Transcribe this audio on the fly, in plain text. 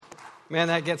Man,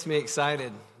 that gets me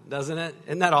excited, doesn't it?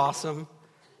 Isn't that awesome?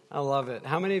 I love it.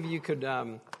 How many of you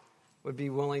would be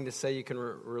willing to say you can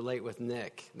relate with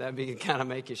Nick? That'd be kind of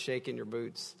make you shake in your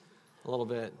boots a little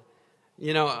bit.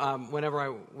 You know,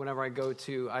 whenever I go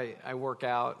to, I work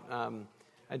out.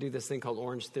 I do this thing called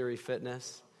Orange Theory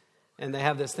Fitness, and they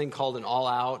have this thing called an all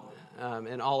out.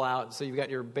 And all out. So you've got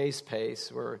your base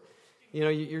pace where, you know,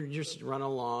 you're just running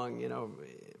along. You know,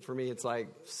 for me it's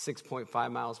like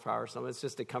 6.5 miles per hour or something. It's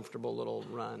just a comfortable little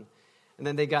run. And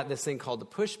then they got this thing called the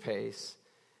push pace.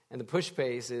 And the push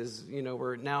pace is, you know,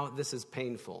 where now this is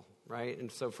painful, right?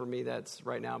 And so for me, that's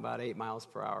right now about 8 miles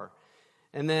per hour.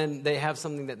 And then they have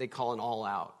something that they call an all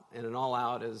out. And an all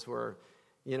out is where,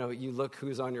 you know, you look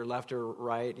who's on your left or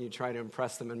right, and you try to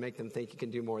impress them and make them think you can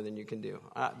do more than you can do.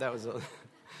 That was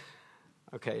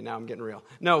okay, now I'm getting real.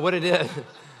 No, what it is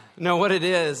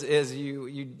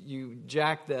you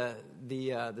jack the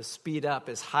speed up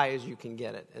as high as you can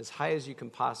get it, as high as you can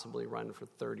possibly run for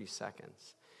 30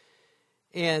 seconds.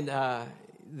 And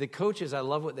the coaches, I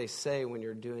love what they say when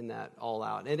you're doing that all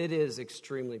out. And it is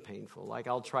extremely painful. Like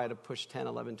I'll try to push 10,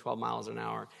 11, 12 miles an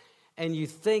hour. And you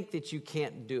think that you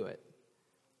can't do it.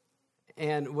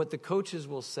 And what the coaches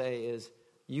will say is,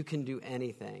 you can do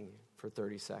anything for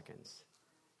 30 seconds.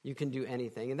 You can do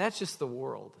anything. And that's just the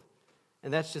world.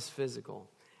 And that's just physical.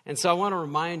 And so I want to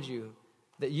remind you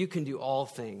that you can do all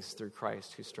things through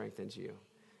Christ who strengthens you.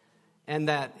 And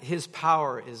that his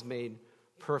power is made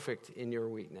perfect in your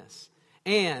weakness.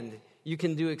 And you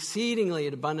can do exceedingly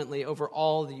and abundantly over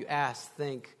all that you ask,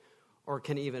 think, or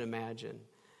can even imagine.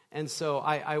 And so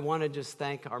I want to just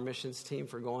thank our missions team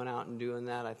for going out and doing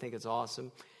that. I think it's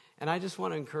awesome. And I just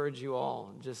want to encourage you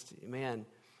all. Just, man,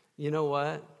 you know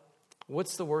what?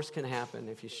 What's the worst can happen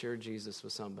if you share Jesus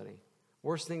with somebody?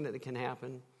 Worst thing that can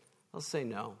happen? They'll say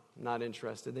no, I'm not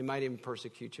interested. They might even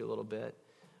persecute you a little bit.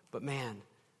 But man,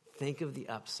 think of the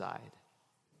upside.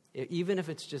 Even if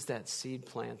it's just that seed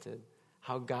planted,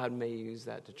 how God may use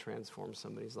that to transform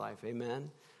somebody's life. Amen?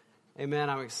 Amen.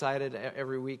 I'm excited.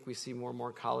 Every week we see more and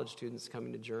more college students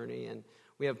coming to Journey, and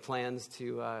we have plans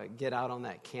to get out on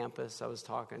that campus. I was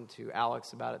talking to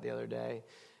Alex about it the other day,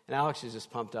 and Alex is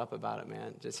just pumped up about it,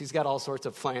 man. He's got all sorts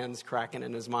of plans cracking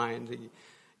in his mind to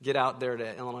get out there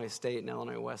to Illinois State and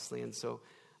Illinois Wesleyan. So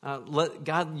let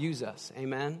God use us.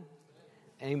 Amen?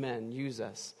 Amen. Use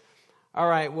us. All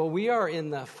right. Well, we are in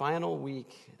the final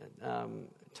week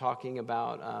talking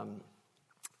about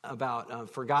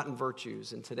forgotten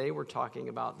virtues. And today we're talking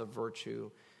about the virtue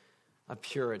of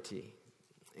purity.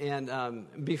 And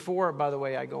before, by the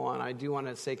way, I go on, I do want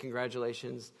to say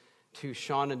congratulations to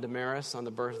Sean and Damaris on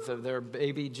the birth of their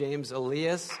baby, James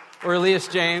Elias, or Elias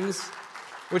James.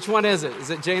 Which one is it? Is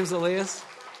it James Elias?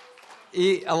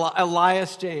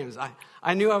 Elias James.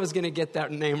 I knew I was going to get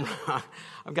that name wrong.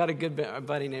 I've got a good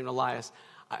buddy named Elias.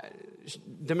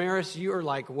 Damaris, you are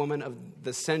like woman of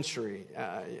the century.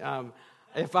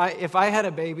 If I had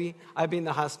a baby, I'd be in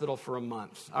the hospital for a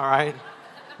month. All right,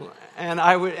 and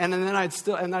I'd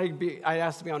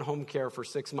ask to be on home care for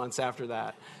 6 months after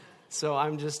that. So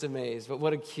I'm just amazed. But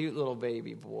what a cute little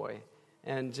baby boy,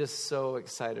 and just so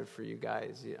excited for you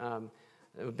guys.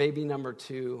 Baby number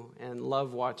 2, and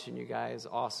love watching you guys.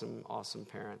 Awesome, awesome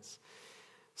parents.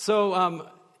 So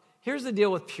here's the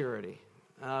deal with purity.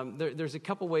 There's a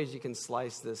couple ways you can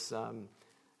slice this.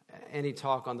 Any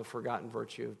talk on the forgotten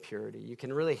virtue of purity. You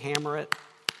can really hammer it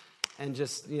and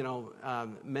just,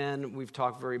 men, we've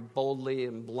talked very boldly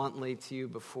and bluntly to you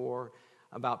before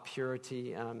about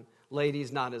purity.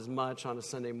 Ladies, not as much on a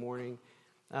Sunday morning.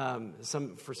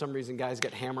 For some reason, guys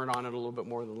get hammered on it a little bit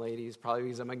more than ladies, probably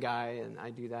because I'm a guy and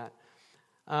I do that.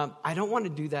 I don't want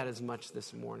to do that as much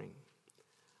this morning,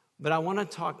 but I want to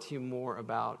talk to you more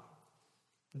about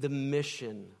the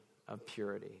mission of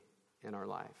purity in our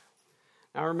life.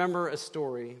 Now, I remember a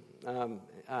story,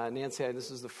 Nancy,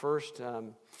 this was the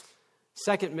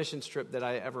second mission trip that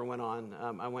I ever went on.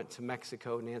 I went to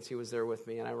Mexico. Nancy was there with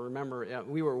me, and I remember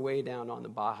we were way down on the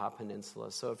Baja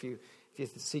Peninsula. So if you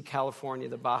see California,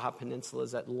 the Baja Peninsula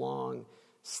is that long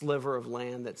sliver of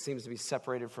land that seems to be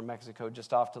separated from Mexico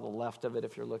just off to the left of it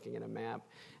if you're looking at a map.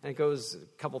 And it goes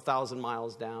a couple thousand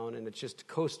miles down, and it's just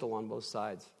coastal on both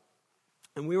sides.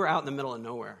 And we were out in the middle of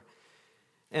nowhere.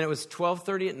 And it was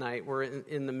 12:30 at night. We're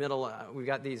in the middle. We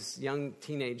got these young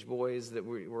teenage boys that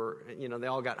we were, they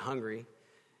all got hungry.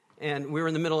 And we were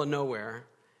in the middle of nowhere.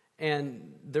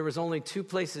 And there was only 2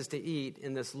 places to eat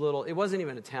in this little, it wasn't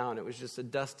even a town. It was just a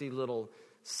dusty little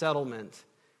settlement.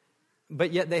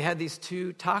 But yet they had these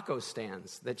 2 taco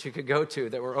stands that you could go to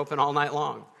that were open all night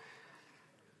long.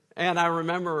 And I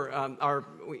remember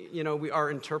our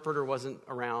interpreter wasn't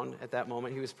around at that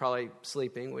moment. He was probably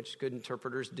sleeping, which good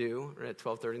interpreters do at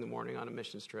 12:30 in the morning on a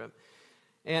missions trip.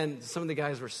 And some of the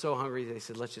guys were so hungry, they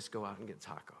said, let's just go out and get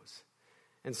tacos.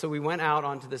 And so we went out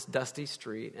onto this dusty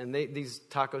street, and these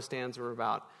taco stands were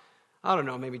about, I don't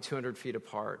know, maybe 200 feet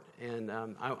apart. And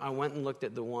I went and looked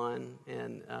at the one,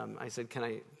 and I said, can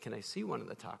I see one of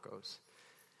the tacos?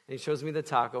 And he shows me the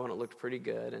taco, and it looked pretty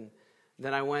good. And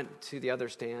then I went to the other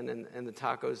stand, and the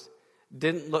tacos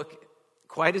didn't look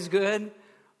quite as good.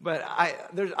 But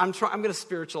I'm going to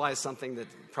spiritualize something that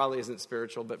probably isn't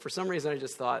spiritual. But for some reason, I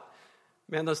just thought,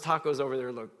 man, those tacos over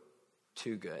there look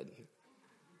too good.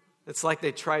 It's like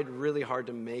they tried really hard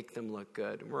to make them look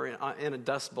good. We're in a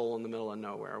dust bowl in the middle of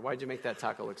nowhere. Why'd you make that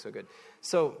taco look so good?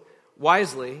 So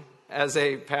wisely, as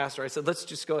a pastor, I said, let's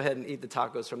just go ahead and eat the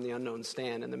tacos from the unknown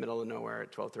stand in the middle of nowhere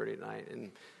at 12:30 at night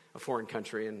in a foreign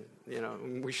country. And,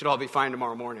 we should all be fine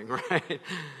tomorrow morning, right?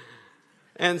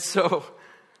 And so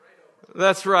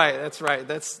that's right.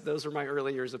 Those are my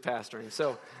early years of pastoring.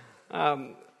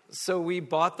 So we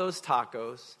bought those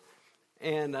tacos.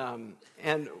 And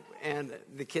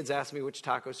the kids asked me, which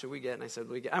tacos should we get? And I said,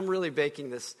 I'm really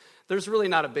baking this. There's really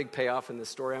not a big payoff in this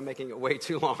story. I'm making it way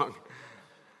too long.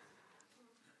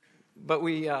 But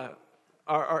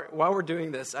while we're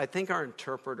doing this, I think our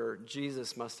interpreter,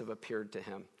 Jesus, must have appeared to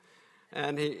him.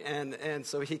 And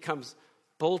so he comes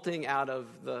bolting out of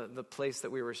the place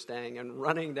that we were staying and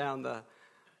running down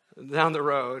the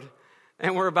road.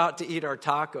 And we're about to eat our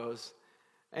tacos.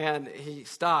 And he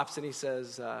stops and he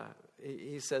says,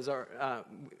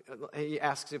 he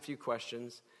asks a few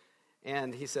questions,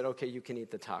 and he said, okay, you can eat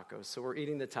the tacos. So we're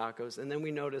eating the tacos, and then we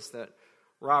notice that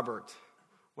Robert,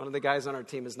 one of the guys on our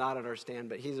team, is not at our stand,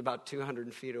 but he's about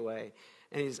 200 feet away,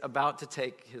 and he's about to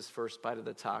take his first bite of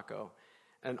the taco.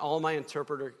 And all my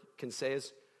interpreter can say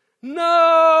is,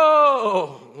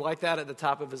 no! Like that at the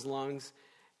top of his lungs.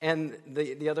 And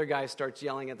the other guy starts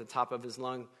yelling at the top of his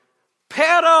lung,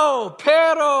 pero,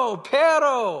 pero,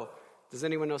 pero. Does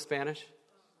anyone know Spanish?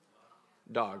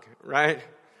 Dog, right?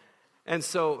 And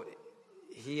so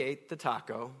he ate the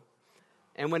taco.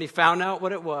 And when he found out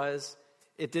what it was,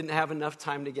 it didn't have enough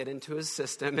time to get into his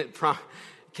system. It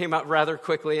came out rather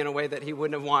quickly in a way that he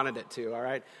wouldn't have wanted it to, all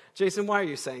right? Jason, why are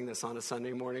you saying this on a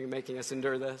Sunday morning and making us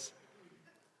endure this?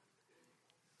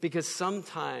 Because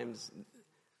sometimes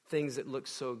things that look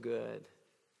so good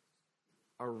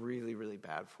are really, really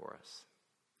bad for us.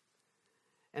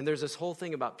 And there's this whole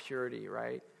thing about purity,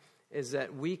 right? Is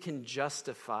that we can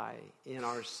justify in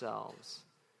ourselves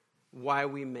why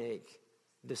we make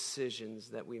decisions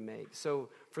that we make. So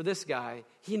for this guy,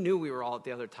 he knew we were all at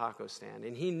the other taco stand,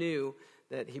 and he knew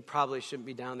that he probably shouldn't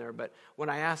be down there. But when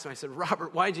I asked him, I said,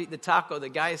 Robert, why'd you eat the taco? The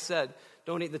guy said,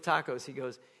 don't eat the tacos. He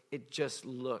goes, it just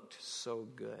looked so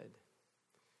good.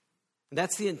 And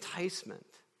that's the enticement.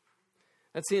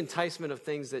 That's the enticement of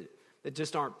things that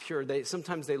just aren't pure.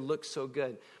 Sometimes they look so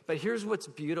good. But here's what's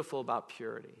beautiful about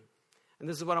purity. And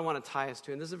this is what I want to tie us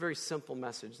to. And this is a very simple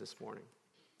message this morning.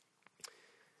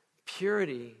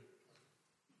 Purity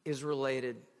is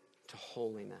related to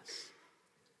holiness.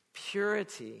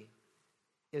 Purity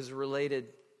is related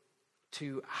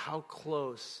to how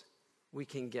close we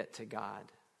can get to God.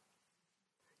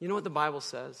 You know what the Bible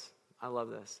says? I love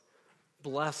this.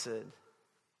 Blessed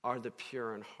are the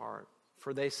pure in heart,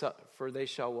 for they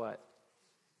shall what?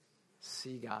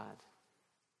 See God.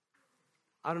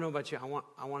 I don't know about you.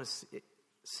 I want to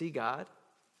see God.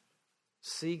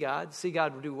 See God. See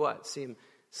God do what? See Him.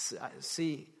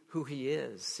 See who He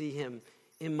is. See Him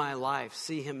in my life.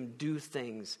 See Him do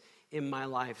things in my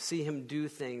life. See Him do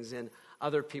things in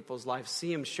other people's lives.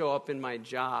 See Him show up in my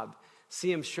job.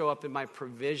 See Him show up in my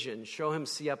provision. See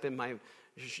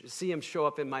Him show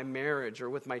up in my marriage or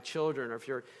with my children, or if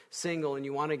you're single and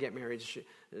you want to get married,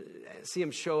 see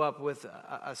Him show up with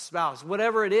a spouse.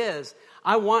 Whatever it is,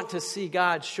 I want to see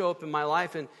God show up in my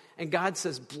life. And God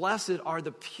says, blessed are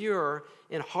the pure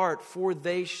in heart, for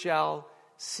they shall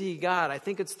see God. I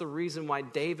think it's the reason why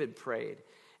David prayed.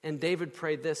 And David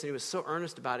prayed this, and he was so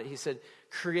earnest about it. He said,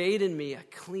 create in me a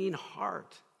clean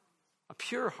heart, a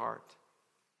pure heart,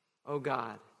 O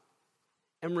God,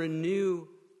 and renew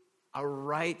a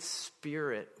right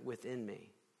spirit within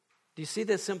me. Do you see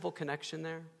this simple connection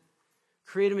there?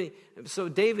 Create in me. So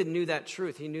David knew that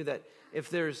truth. He knew that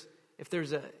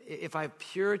if I have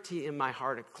purity in my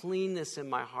heart, a cleanness in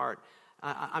my heart,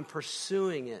 I'm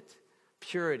pursuing it,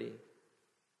 purity,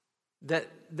 that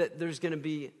there's going to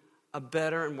be a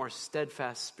better and more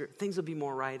steadfast spirit. Things will be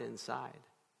more right inside.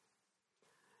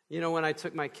 You know, when I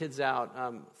took my kids out,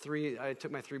 I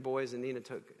took my three boys, and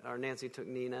Nancy took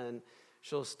Nina, and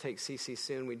She'll take CC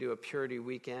soon. We do a purity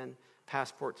weekend,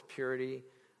 Passport to Purity.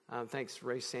 Thanks,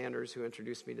 Ray Sanders, who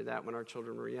introduced me to that when our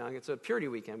children were young. It's a purity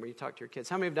weekend where you talk to your kids.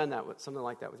 How many have done that, something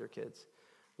like that with your kids?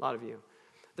 A lot of you.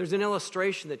 There's an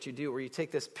illustration that you do where you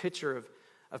take this pitcher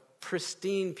of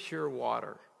pristine, pure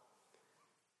water,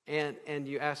 and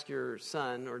you ask your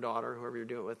son or daughter, whoever you're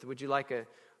doing it with,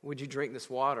 would you drink this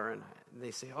water? And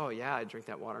they say, oh, yeah, I drink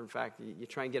that water. In fact, you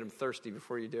try and get them thirsty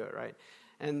before you do it, right?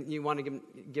 And you want to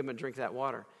give them a drink of that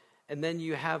water. And then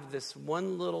you have this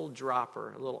one little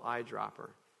dropper, a little eyedropper.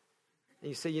 And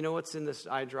you say, you know what's in this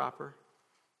eyedropper?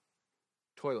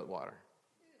 Toilet water.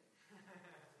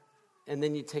 And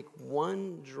then you take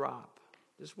one drop,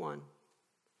 just one,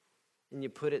 and you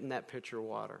put it in that pitcher of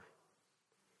water.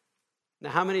 Now,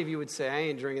 how many of you would say, I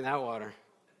ain't drinking that water?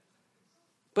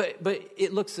 But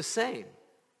it looks the same.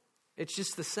 It's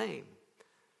just the same.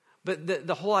 But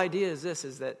the whole idea is this,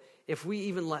 is that if we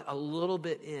even let a little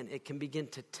bit in, it can begin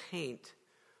to taint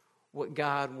what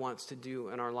God wants to do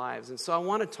in our lives. And so I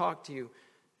want to talk to you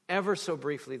ever so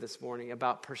briefly this morning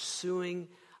about pursuing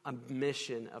a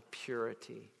mission of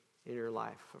purity in your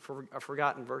life, a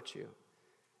forgotten virtue.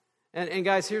 And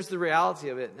guys, here's the reality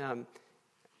of it.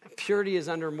 Purity is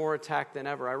under more attack than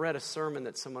ever. I read a sermon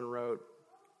that someone wrote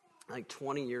like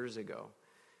 20 years ago.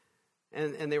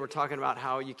 And they were talking about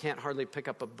how you can't hardly pick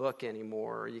up a book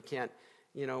anymore, or you can't,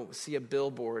 see a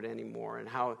billboard anymore, and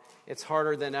how it's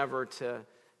harder than ever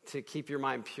to keep your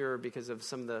mind pure because of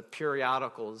some of the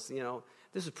periodicals.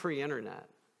 This is pre-internet.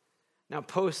 Now,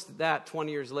 post that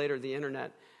 20 years later, the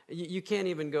internet, you can't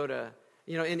even go to,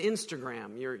 in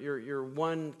Instagram, you're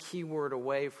one keyword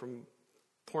away from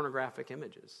pornographic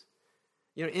images.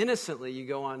 Innocently, you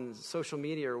go on social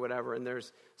media or whatever, and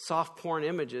there's soft porn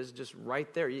images just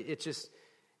right there.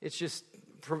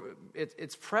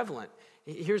 It's prevalent.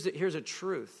 Here's a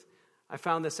truth. I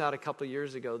found this out a couple of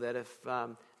years ago that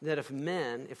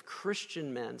if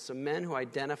Christian men, so men who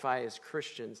identify as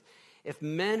Christians, if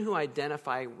men who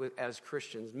identify as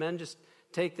Christians, men just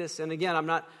take this, and again, I'm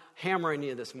not hammering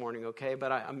you this morning, okay,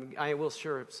 but I will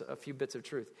share a few bits of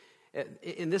truth.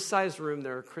 In this size room,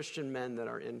 there are Christian men that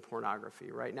are in pornography.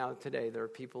 Right now, today, there are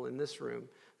people in this room,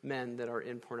 men that are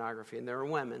in pornography, and there are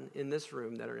women in this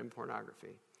room that are in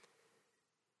pornography.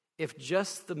 If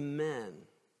just the men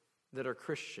that are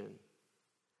Christian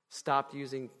stopped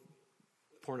using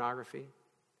pornography,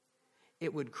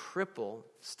 it would cripple,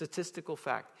 statistical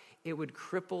fact, it would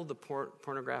cripple the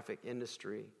pornographic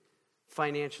industry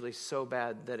financially so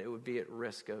bad that it would be at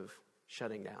risk of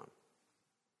shutting down.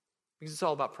 Because it's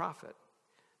all about profit.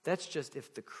 That's just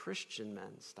if the Christian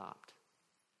men stopped.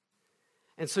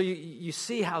 And so you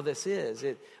see how this is.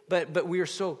 But we are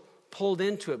so pulled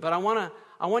into it. But I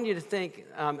want you to think,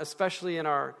 especially in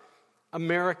our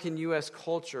American U.S.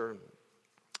 culture,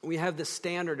 we have this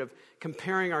standard of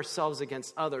comparing ourselves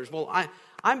against others. Well,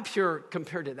 I'm pure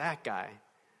compared to that guy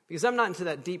because I'm not into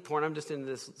that deep porn. I'm just into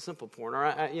this simple porn. Or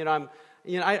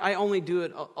I only do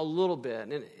it a little bit,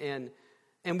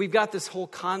 and we've got this whole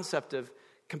concept of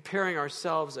comparing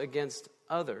ourselves against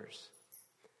others.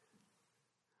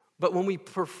 But when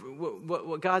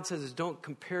what God says is don't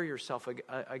compare yourself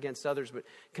against others, but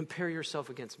compare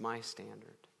yourself against my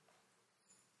standard.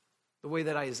 The way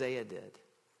that Isaiah did.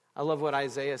 I love what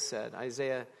Isaiah said.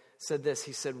 Isaiah said this.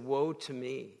 He said, woe to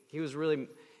me. He was really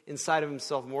inside of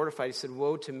himself mortified. He said,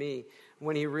 woe to me,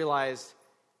 when he realized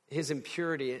his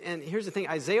impurity. And here's the thing.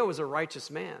 Isaiah was a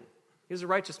righteous man. He was a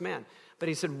righteous man. But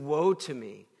he said, woe to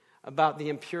me about the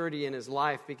impurity in his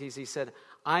life, because he said,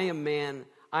 I am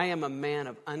a man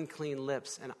of unclean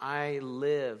lips, and I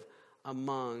live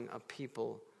among a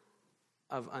people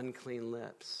of unclean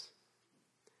lips.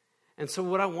 And so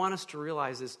what I want us to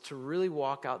realize is to really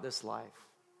walk out this life,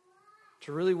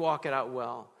 to really walk it out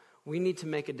well, we need to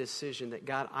make a decision that,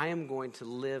 God, I am going to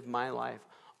live my life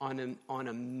on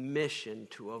a mission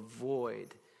to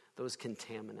avoid those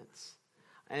contaminants.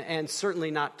 And certainly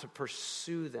not to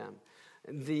pursue them.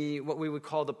 What we would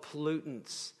call the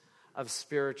pollutants of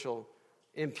spiritual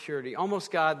impurity.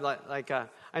 Almost God,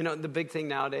 I know the big thing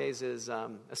nowadays is,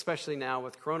 especially now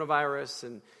with coronavirus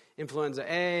and influenza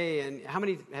A, and how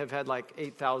many have had like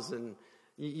 8,000,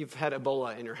 you've had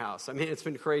Ebola in your house? I mean, it's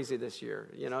been crazy this year.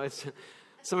 It's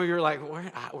some of you are like,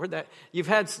 where'd that?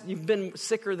 You've been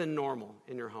sicker than normal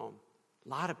in your home. A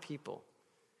lot of people.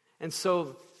 And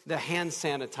so the hand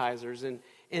sanitizers, and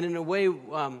in a way,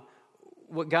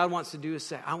 what God wants to do is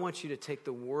say, I want you to take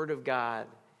the Word of God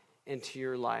into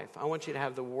your life. I want you to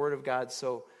have the Word of God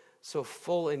so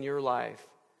full in your life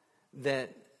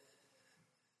that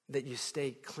you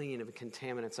stay clean of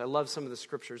contaminants. I love some of the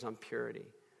scriptures on purity.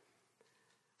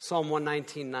 Psalm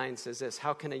 119:9 says this,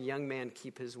 how can a young man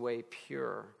keep his way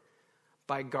pure?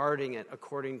 By guarding it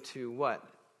according to what?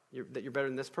 That you're better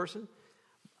than this person?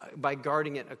 By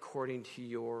guarding it according to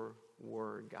your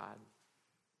word, God.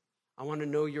 I want to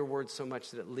know your word so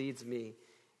much that it leads me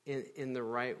in the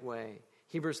right way.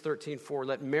 Hebrews 13:4,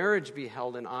 let marriage be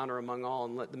held in honor among all,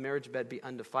 and let the marriage bed be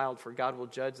undefiled, for God will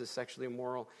judge the sexually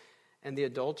immoral and the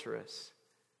adulterous.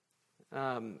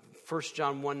 1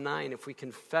 John 1:9, if we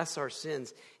confess our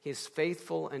sins, he is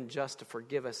faithful and just to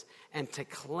forgive us and to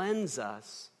cleanse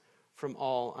us from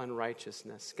all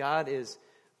unrighteousness. God is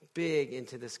big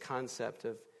into this concept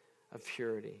of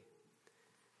purity.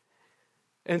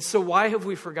 And so why have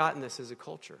we forgotten this as a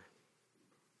culture?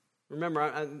 Remember,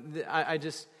 I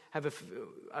just have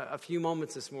a few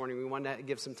moments this morning. We want to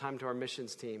give some time to our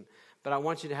missions team. But I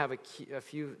want you to have a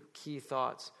few key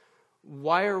thoughts.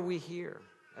 Why are we here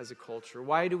as a culture?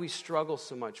 Why do we struggle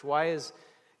so much? Why is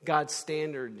God's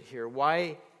standard here?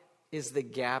 Why is the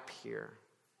gap here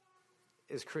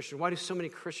as Christians? Why do so many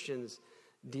Christians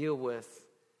deal with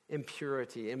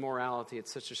impurity, immorality?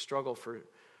 It's such a struggle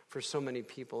for so many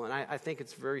people. And I think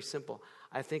it's very simple.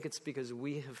 I think it's because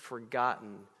we have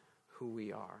forgotten who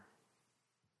we are.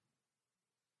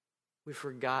 We've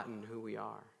forgotten who we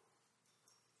are.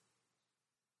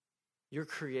 You're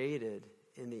created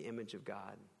in the image of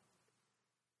God.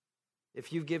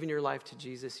 If you've given your life to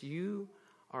Jesus, you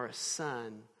are a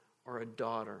son or a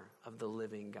daughter of the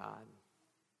living God.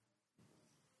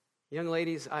 Young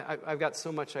ladies, I've got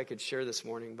so much I could share this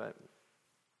morning, but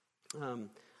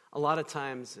a lot of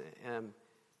times,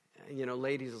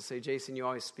 ladies will say, Jason, you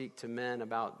always speak to men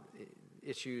about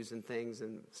issues and things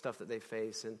and stuff that they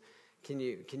face, and can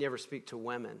you ever speak to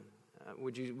women?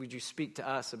 Would you speak to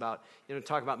us about,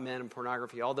 talk about men and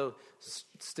pornography? Although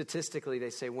statistically they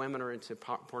say women are into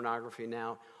pornography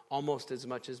now almost as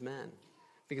much as men,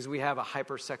 because we have a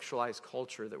hypersexualized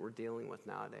culture that we're dealing with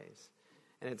nowadays,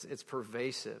 and it's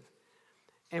pervasive.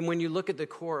 And when you look at the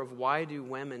core of why do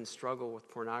women struggle with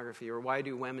pornography, or why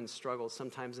do women struggle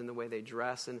sometimes in the way they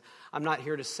dress, and I'm not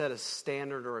here to set a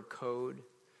standard or a code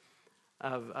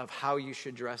of how you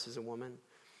should dress as a woman,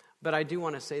 but I do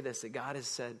want to say this, that God has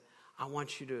said, I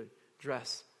want you to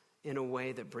dress in a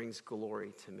way that brings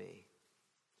glory to me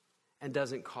and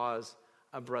doesn't cause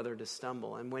a brother to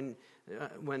stumble. And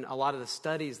when a lot of the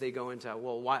studies, they go into,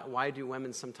 well, why do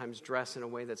women sometimes dress in a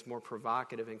way that's more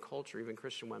provocative in culture, even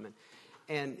Christian women?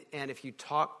 And if you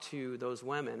talk to those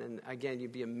women, and again,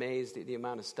 you'd be amazed at the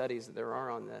amount of studies that there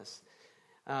are on this.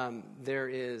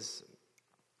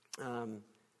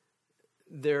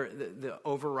 The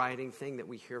overriding thing that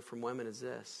we hear from women is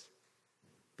this: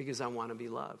 because I want to be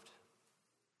loved.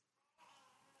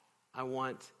 I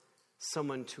want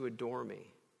someone to adore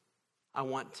me. I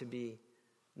want to be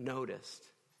noticed.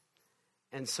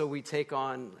 And so we take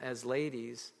on, as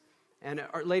ladies, and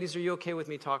ladies, are you okay with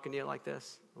me talking to you like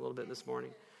this a little bit this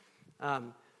morning?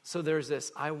 So there's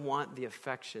this, I want the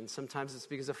affection. Sometimes it's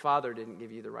because a father didn't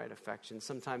give you the right affection.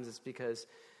 Sometimes it's because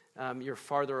you're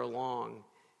farther along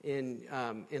in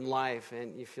life,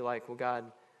 and you feel like, well,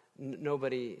 God,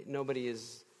 nobody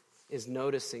is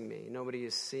noticing me. Nobody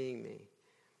is seeing me.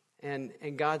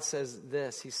 And God says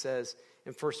this. He says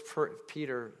in 1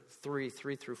 Peter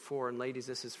 3:3-4, and ladies,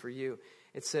 this is for you.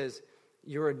 It says,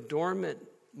 your adornment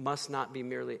must not be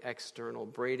merely external,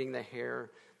 braiding the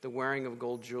hair, the wearing of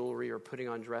gold jewelry, or putting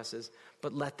on dresses,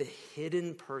 but let the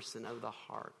hidden person of the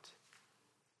heart,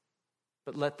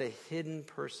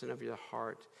 of your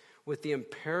heart, with the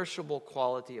imperishable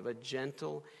quality of a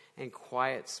gentle and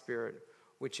quiet spirit,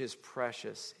 which is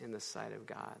precious in the sight of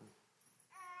God.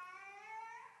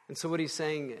 And so what he's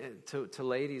saying to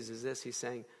ladies is this. He's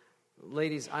saying,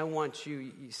 ladies, I want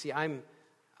you see, I'm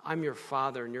your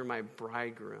father and you're my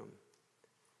bridegroom.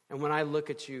 And when I look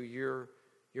at you, you're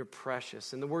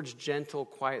precious. And the words gentle,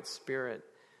 quiet spirit,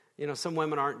 some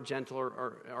women aren't gentle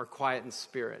or quiet in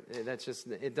spirit. That's just,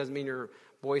 it doesn't mean you're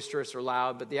boisterous or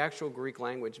loud, but the actual Greek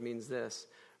language means this,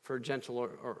 for gentle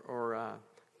or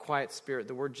quiet spirit.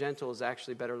 The word gentle is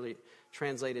actually better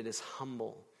translated as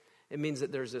humble. It means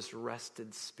that there's this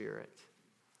rested spirit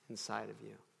inside of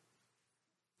you.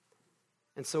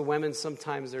 And so women,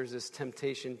 sometimes there's this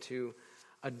temptation to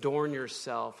adorn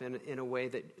yourself in a way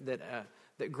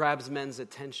that grabs men's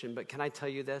attention. But can I tell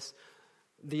you this?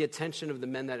 The attention of the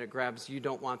men that it grabs, you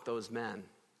don't want those men.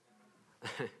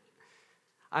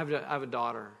 I have a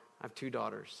daughter. I have 2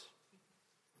 daughters.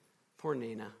 Poor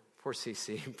Nina. Poor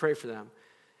Cece. Pray for them.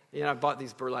 I bought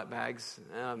these burlap bags.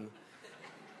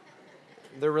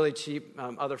 They're really cheap.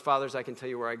 Other fathers, I can tell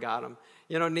you where I got them.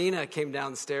 Nina came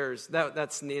downstairs.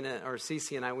 That's Nina, or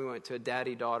Cece and I, we went to a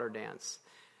daddy-daughter dance.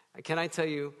 Can I tell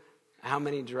you, how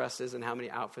many dresses and how many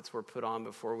outfits were put on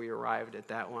before we arrived at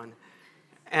that one.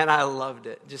 And I loved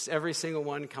it. Just every single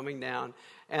one coming down.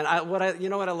 And you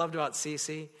know what I loved about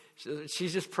Cece?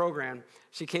 She's just programmed.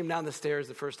 She came down the stairs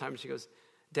the first time and she goes,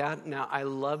 Dad, now I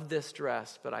love this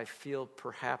dress, but I feel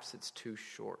perhaps it's too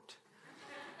short.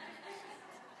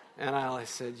 And I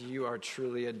said, you are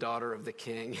truly a daughter of the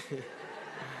king.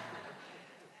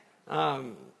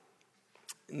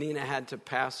 Nina had to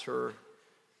pass her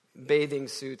bathing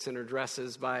suits and her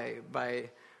dresses by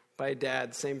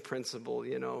Dad. Same principle,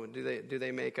 you know. Do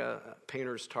they make a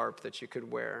painter's tarp that you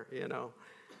could wear, you know?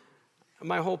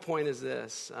 My whole point is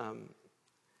this.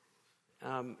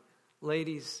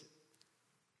 Ladies,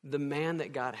 the man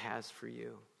that God has for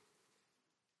you,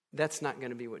 that's not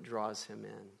going to be what draws him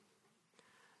in.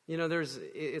 You know,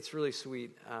 it's really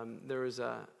sweet. I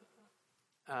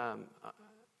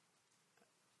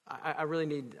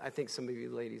think some of you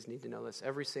ladies need to know this.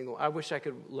 I wish I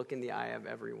could look in the eye of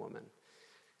every woman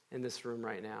in this room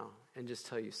right now and just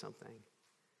tell you something.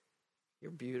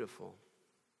 You're beautiful.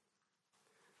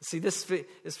 See, this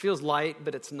feels light,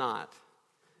 but it's not.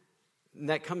 And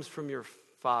that comes from your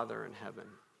Father in heaven.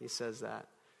 He says that.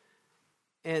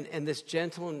 And this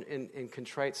gentle and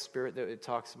contrite spirit that it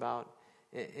talks about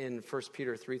in 1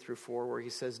 Peter 3-4, where he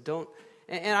says, don't,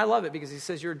 and I love it because he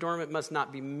says your adornment must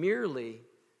not be merely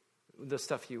the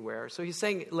stuff you wear. So he's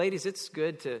saying, ladies, it's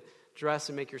good to dress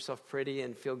and make yourself pretty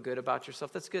and feel good about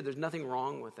yourself. That's good. There's nothing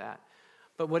wrong with that.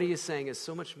 But what he is saying is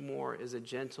so much more is a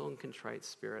gentle and contrite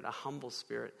spirit, a humble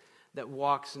spirit that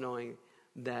walks knowing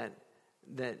that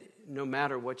no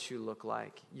matter what you look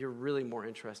like, you're really more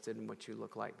interested in what you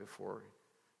look like before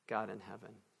God in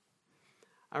heaven.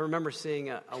 I remember seeing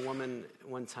a woman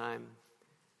one time,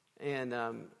 and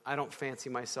I don't fancy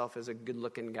myself as a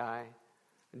good-looking guy.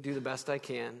 I do the best I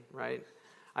can, right?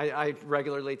 I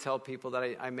regularly tell people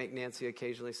that I make Nancy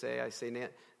occasionally say,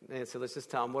 Nancy, let's just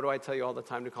tell them, what do I tell you all the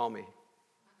time to call me?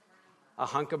 A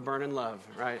hunk of burning love,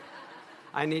 right?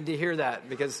 I need to hear that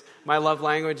because my love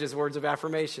language is words of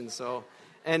affirmation. So,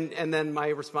 and then my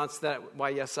response to that, why,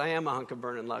 yes, I am a hunk of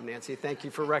burning love, Nancy. Thank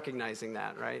you for recognizing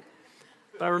that, right?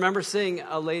 But I remember seeing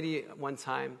a lady one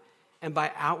time, and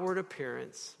by outward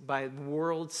appearance, by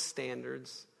world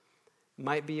standards,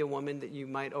 might be a woman that you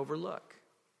might overlook.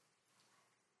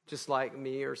 Just like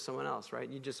me or someone else, right?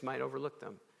 You just might overlook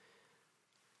them.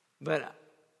 But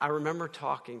I remember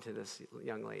talking to this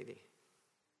young lady.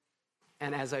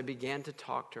 And as I began to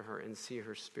talk to her and see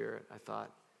her spirit, I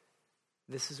thought,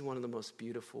 this is one of the most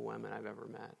beautiful women I've ever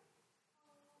met.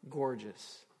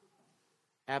 Gorgeous.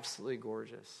 Absolutely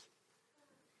gorgeous.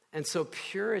 And so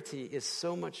purity is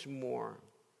so much more.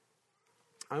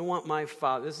 I want my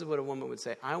father, this is what a woman would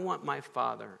say, I want my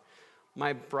father,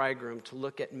 my bridegroom, to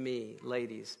look at me,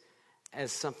 ladies,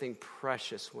 as something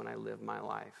precious when I live my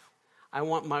life. I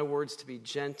want my words to be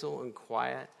gentle and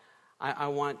quiet. I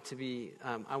want to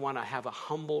have a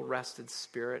humble, rested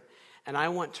spirit, and I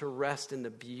want to rest in the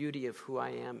beauty of who I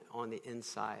am on the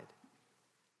inside.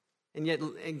 And yet,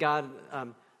 God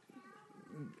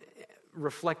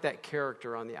reflect that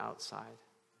character on the outside.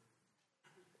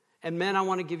 And men, I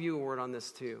want to give you a word on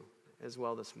this too, as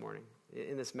well this morning,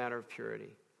 in this matter of purity.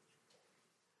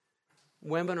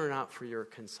 Women are not for your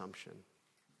consumption.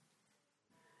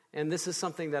 And this is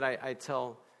something that I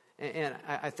tell, and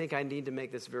I think I need to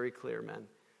make this very clear, men.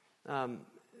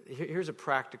 Here's a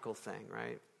practical thing,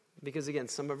 right? Because again,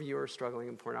 some of you are struggling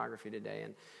in pornography today.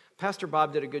 And Pastor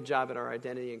Bob did a good job at our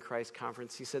Identity in Christ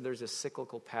conference. He said there's a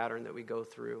cyclical pattern that we go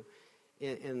through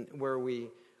in where we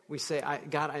say,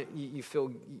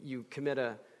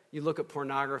 you look at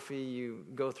pornography, you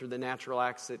go through the natural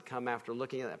acts that come after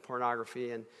looking at that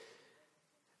pornography, and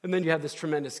then you have this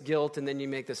tremendous guilt, and then you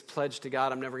make this pledge to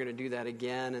God, I'm never going to do that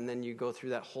again, and then you go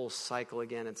through that whole cycle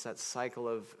again. It's that cycle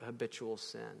of habitual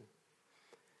sin.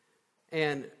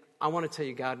 And I want to tell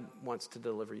you, God wants to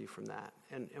deliver you from that.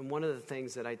 And one of the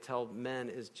things that I tell men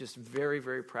is just very,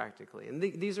 very practically, and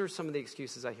these are some of the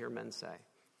excuses I hear men say,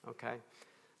 okay?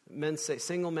 Men say,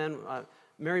 single men,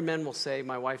 married men will say,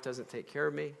 my wife doesn't take care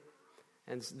of me,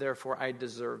 and therefore I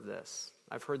deserve this.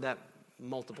 I've heard that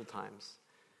multiple times.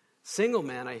 Single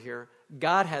man, I hear,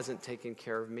 God hasn't taken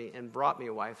care of me and brought me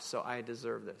a wife, so I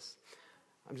deserve this.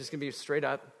 I'm just going to be straight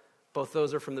up. Both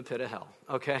those are from the pit of hell,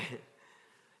 okay?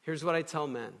 Here's what I tell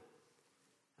men.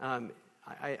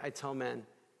 I tell men,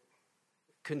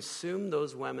 consume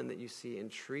those women that you see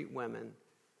and treat women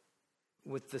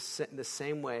with the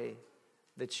same way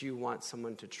that you want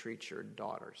someone to treat your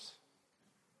daughters.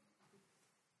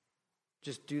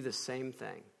 Just do the same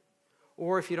thing.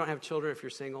 Or if you don't have children, if you're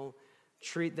single,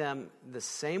 treat them the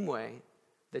same way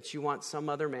that you want some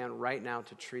other man right now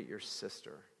to treat your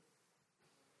sister.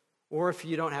 Or if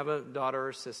you don't have a daughter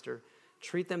or sister,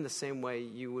 treat them the same way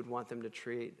you would want them to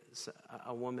treat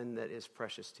a woman that is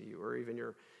precious to you, or even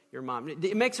your mom.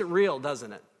 It makes it real,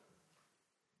 doesn't it?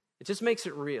 It just makes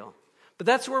it real. But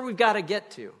that's where we've got to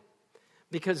get to.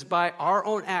 Because by our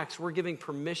own acts, we're giving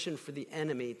permission for the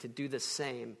enemy to do the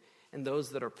same in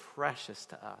those that are precious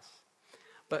to us.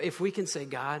 But if we can say,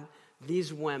 God,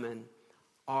 these women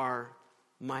are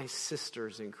my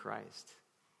sisters in Christ,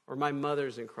 or my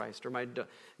mothers in Christ, or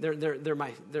they're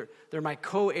my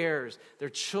co-heirs, they're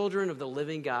children of the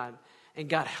living God, and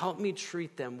God, help me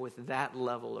treat them with that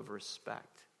level of respect.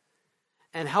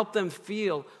 And help them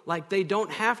feel like they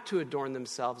don't have to adorn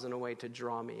themselves in a way to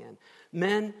draw me in.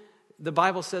 Men, the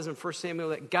Bible says in 1 Samuel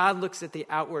that God looks at the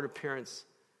outward appearance,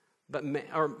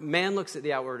 man looks at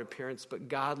the outward appearance, but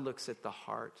God looks at the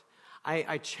heart.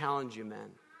 I challenge you,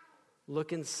 men.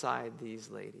 Look inside these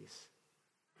ladies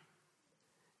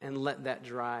and let that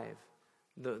drive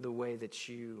the way that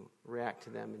you react to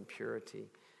them in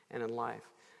purity and in life.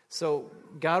 So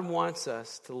God wants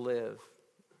us to live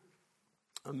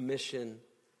a mission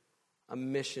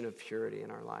of purity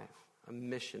in our life, a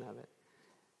mission of it.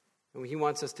 And he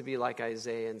wants us to be like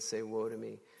Isaiah and say, woe to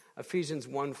me. Ephesians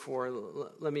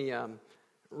 1:4, let me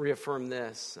reaffirm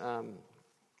this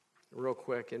real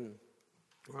quick, and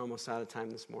we're almost out of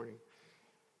time this morning.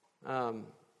 Let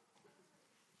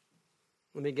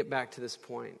me get back to this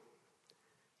point.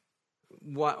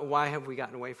 Why have we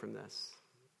gotten away from this?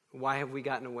 Why do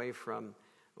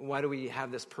we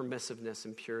have this permissiveness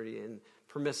and purity, and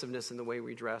permissiveness in the way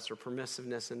we dress, or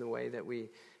permissiveness in the way that we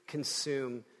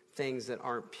consume things that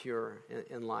aren't pure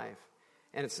in life?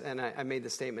 And I made the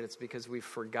statement, it's because we've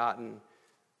forgotten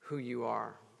who you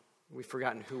are. We've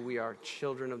forgotten who we are,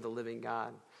 children of the living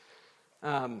God.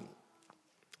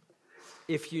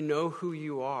 If you know who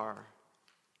you are,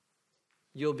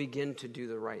 you'll begin to do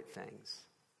the right things.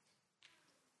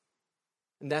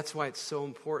 And that's why it's so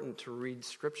important to read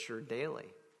Scripture daily,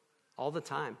 all the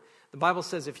time. The Bible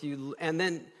says and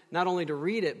then not only to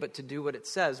read it, but to do what it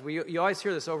says. You always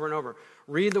hear this over and over.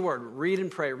 Read the Word, read and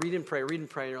pray, read and pray, read and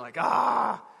pray. And you're like,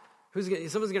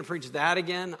 someone's going to preach that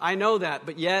again? I know that,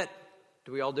 but yet,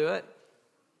 do we all do it?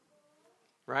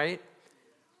 Right?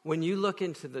 When you look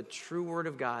into the true Word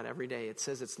of God every day, it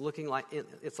says it's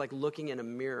like looking in a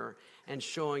mirror and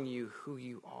showing you who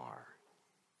you are.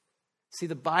 See,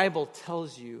 the Bible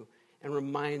tells you and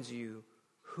reminds you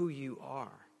who you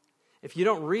are. If you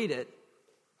don't read it,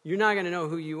 you're not going to know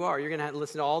who you are. You're going to have to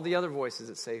listen to all the other voices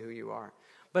that say who you are.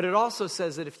 But it also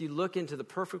says that if you look into the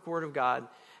perfect Word of God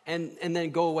and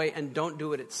then go away and don't do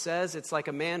what it says, it's like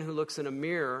a man who looks in a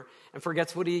mirror and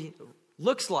forgets what he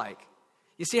looks like.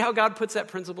 You see how God puts that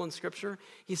principle in Scripture?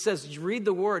 He says, you read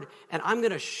the Word, and I'm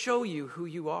going to show you who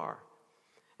you are.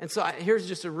 And so here's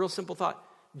just a real simple thought.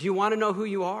 Do you want to know who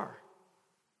you are?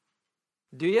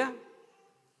 Do you?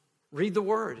 Read the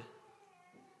Word.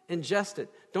 Ingest it.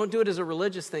 Don't do it as a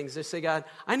religious thing. Just say, God,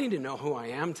 I need to know who I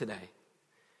am today.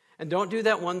 And don't do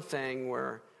that one thing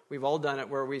where we've all done it,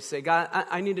 where we say, God,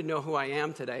 I need to know who I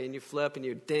am today. And you flip and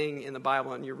you ding in the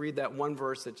Bible and you read that one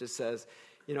verse that just says,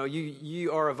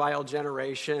 you are a vile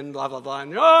generation, blah, blah, blah.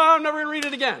 And, I'm never going to read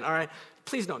it again. All right.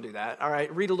 Please don't do that. All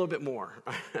right. Read a little bit more.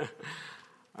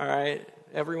 All right.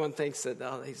 Everyone thinks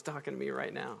that, he's talking to me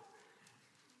right now.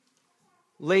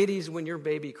 Ladies, when your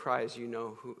baby cries, you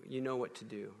know what to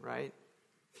do, right?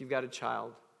 If you've got a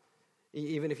child,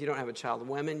 even if you don't have a child.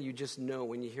 Women, you just know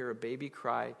when you hear a baby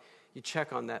cry, you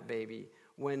check on that baby.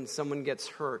 When someone gets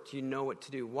hurt, you know what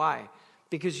to do. Why?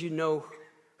 Because you know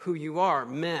who you are.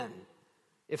 Men,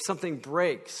 if something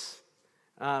breaks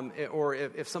or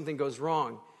if something goes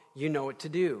wrong, you know what to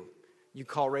do. You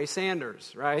call Ray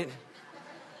Sanders, right?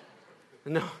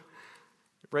 No.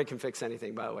 Ray can fix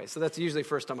anything, by the way. So that's usually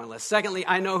first on my list. Secondly,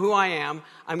 I know who I am.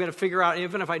 I'm going to figure out,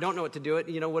 even if I don't know what to do it,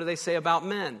 what do they say about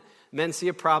men? Men see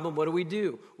a problem, what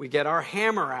do? We get our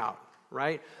hammer out,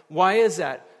 right? Why is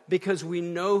that? Because we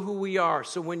know who we are.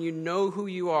 So when you know who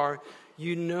you are,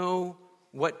 you know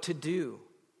what to do.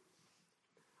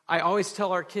 I always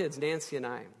tell our kids, Nancy and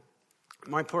I,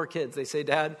 my poor kids, they say,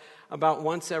 Dad, about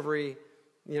once every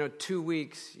 2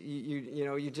 weeks,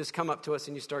 you just come up to us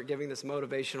and you start giving this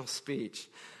motivational speech.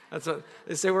 That's what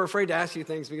they say. We're afraid to ask you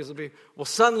things because it'll be, well,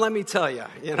 son, let me tell you,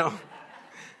 And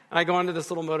I go into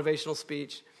this little motivational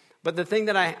speech. But the thing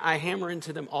that I hammer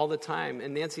into them all the time,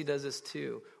 and Nancy does this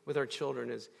too with our children,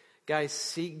 is, guys,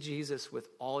 seek Jesus with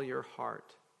all your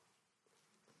heart.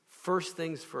 First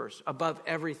things first, above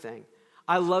everything.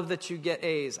 I love that you get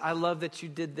A's. I love that you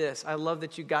did this. I love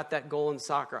that you got that goal in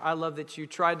soccer. I love that you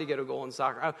tried to get a goal in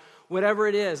soccer. Whatever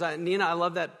it is. Nina, I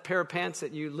love that pair of pants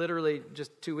that you literally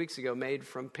just 2 weeks ago made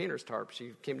from painter's tarp.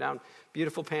 She came down,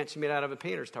 beautiful pants you made out of a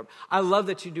painter's tarp. I love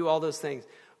that you do all those things.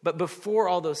 But before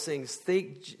all those things,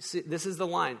 this is the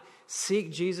line.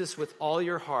 Seek Jesus with all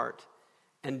your heart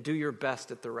and do your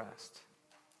best at the rest.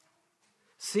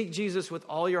 Seek Jesus with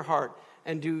all your heart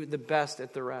and do the best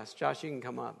at the rest. Josh, you can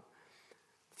come up.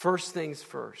 First things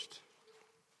first.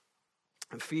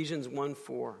 Ephesians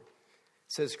 1:4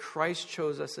 says, Christ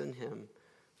chose us in him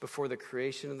before the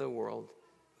creation of the world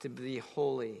to be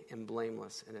holy and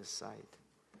blameless in his sight.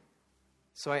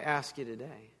 So I ask you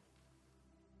today,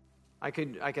 I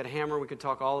could hammer, we could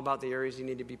talk all about the areas you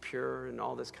need to be pure and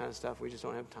all this kind of stuff. We just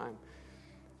don't have time.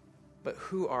 But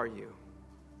who are you?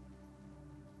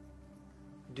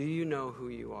 Do you know who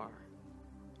you are?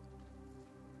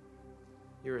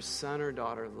 You're a son or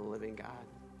daughter of the living God.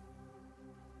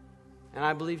 And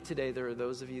I believe today there are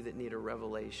those of you that need a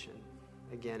revelation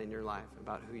again in your life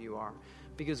about who you are.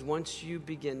 Because once you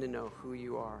begin to know who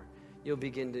you are, you'll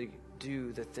begin to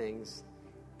do the things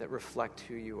that reflect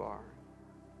who you are.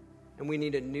 And we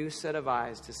need a new set of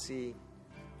eyes to see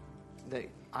that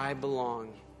I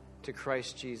belong to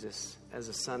Christ Jesus as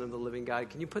a son of the living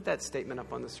God. Can you put that statement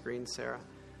up on the screen, Sarah?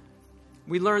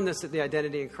 We learned this at the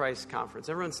Identity in Christ conference.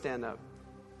 Everyone stand up.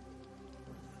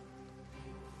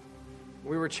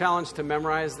 We were challenged to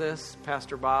memorize this,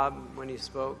 Pastor Bob, when he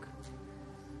spoke.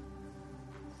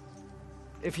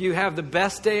 If you have the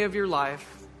best day of your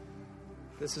life,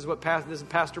 this is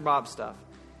Pastor Bob stuff.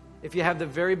 If you have the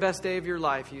very best day of your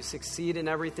life, you succeed in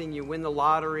everything, you win the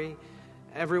lottery,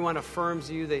 everyone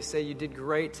affirms you, they say you did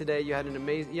great today, you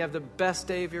have the best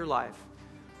day of your life.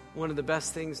 One of the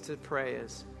best things to pray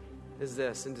is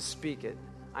this, and to speak it.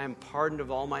 I am pardoned of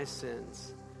all my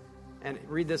sins. And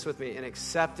read this with me. And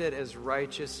accepted as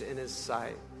righteous in his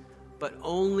sight, but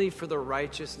only for the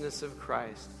righteousness of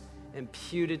Christ,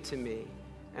 imputed to me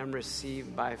and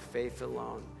received by faith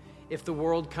alone. If the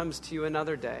world comes to you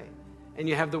another day, and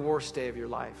you have the worst day of your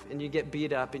life, and you get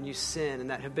beat up, and you sin,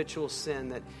 and that habitual sin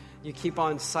that you keep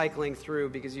on cycling through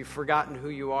because you've forgotten who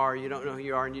you are, you don't know who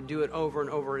you are, and you do it over and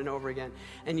over and over again,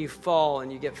 and you fall,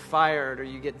 and you get fired, or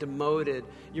you get demoted,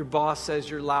 your boss says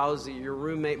you're lousy, your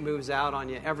roommate moves out on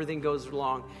you, everything goes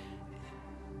wrong.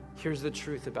 Here's the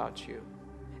truth about you.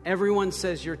 Everyone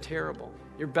says you're terrible.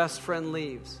 Your best friend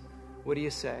leaves. What do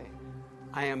you say?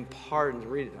 I am pardoned,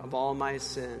 read it, of all my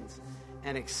sins,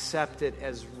 and accepted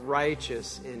as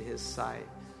righteous in his sight,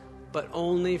 but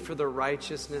only for the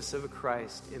righteousness of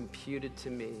Christ imputed to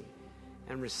me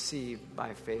and received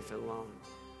by faith alone.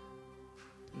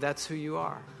 That's who you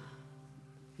are.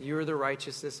 You're the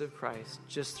righteousness of Christ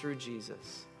just through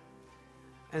Jesus.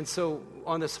 And so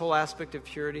on this whole aspect of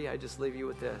purity, I just leave you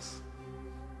with this.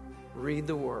 Read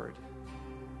the Word.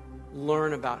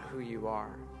 Learn about who you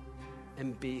are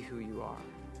and be who you are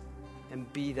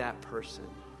and be that person.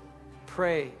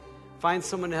 Pray. Find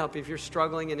someone to help you. If you're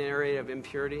struggling in an area of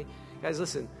impurity, guys,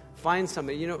 listen, find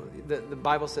somebody. You know, the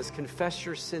Bible says, confess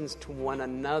your sins to one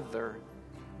another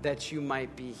that you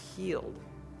might be healed.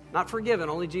 Not forgiven,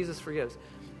 only Jesus forgives.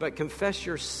 But confess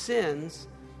your sins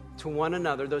to one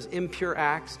another, those impure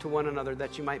acts to one another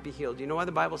that you might be healed. Do you know why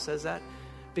the Bible says that?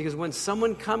 Because when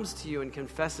someone comes to you and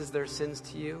confesses their sins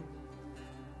to you,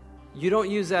 you don't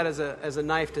use that as a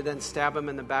knife to then stab them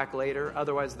in the back later.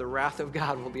 Otherwise, the wrath of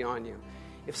God will be on you.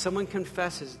 If someone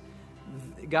confesses,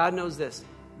 God knows this.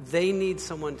 They need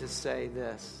someone to say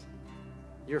this.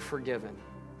 You're forgiven.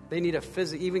 They need a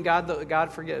physical, even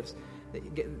God forgives.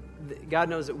 God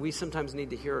knows that we sometimes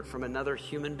need to hear it from another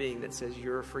human being that says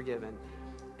you're forgiven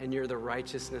and you're the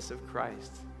righteousness of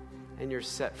Christ and you're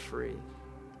set free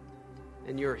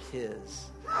and you're his.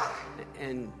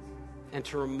 And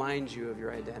to remind you of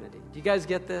your identity. Do you guys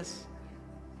get this?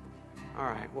 All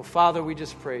right. Well, Father, we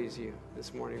just praise you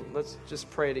this morning. Let's just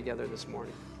pray together this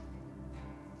morning.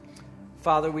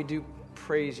 Father, we do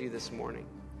praise you this morning.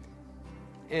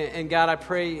 And God, I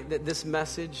pray that this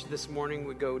message this morning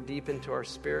would go deep into our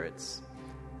spirits.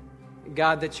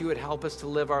 God, that you would help us to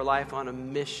live our life on a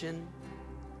mission,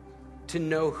 to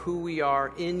know who we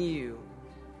are in you,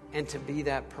 and to be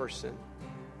that person.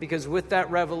 Because with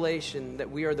that revelation that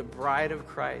we are the bride of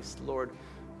Christ, Lord,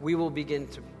 we will begin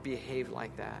to behave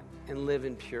like that and live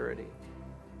in purity.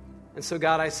 And so,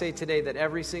 God, I say today that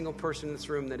every single person in this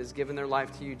room that has given their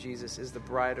life to you, Jesus, is the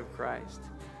bride of Christ.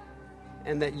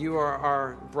 And that you are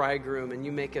our bridegroom and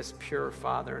you make us pure,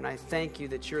 Father. And I thank you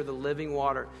that you're the living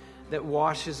water that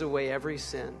washes away every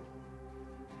sin,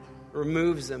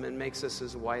 removes them, and makes us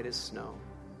as white as snow.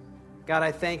 God,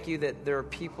 I thank you that there are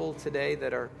people today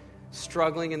that are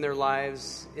struggling in their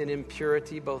lives in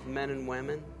impurity, both men and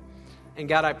women. And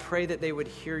God, I pray that they would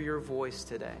hear your voice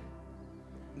today.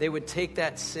 They would take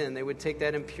that sin, they would take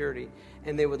that impurity,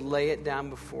 and they would lay it down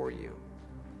before you.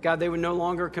 God, they would no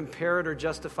longer compare it or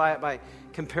justify it by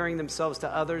comparing themselves to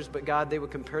others, but God, they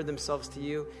would compare themselves to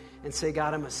you and say,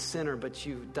 God, I'm a sinner, but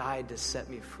you died to set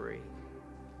me free.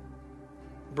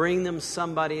 Bring them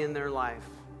somebody in their life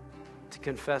to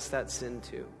confess that sin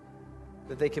to,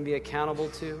 that they can be accountable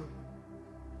to,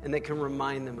 and that can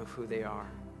remind them of who they are.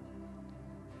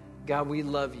 God, we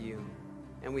love you,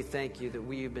 and we thank you that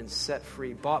we have been set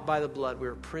free, bought by the blood.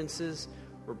 We're princes,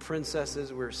 we're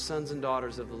princesses, we're sons and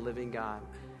daughters of the living God.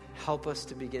 Help us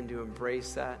to begin to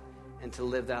embrace that and to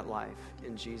live that life.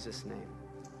 In Jesus' name,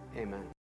 amen.